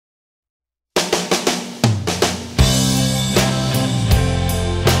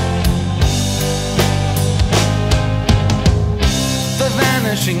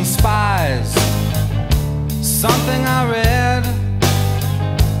Spies, something I read,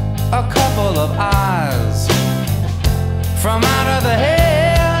 a couple of eyes from out of the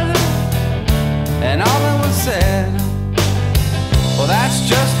head, and all that was said, well, that's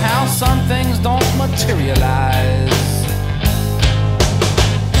just how some things don't materialize.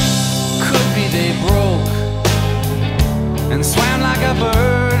 Could be they broke and swam like a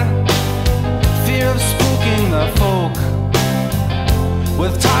bird, fear of spooking the folk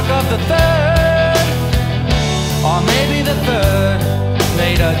with talk of the third, or maybe the third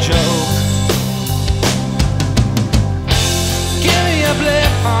made a joke. Give me a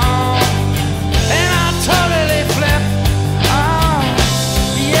blip on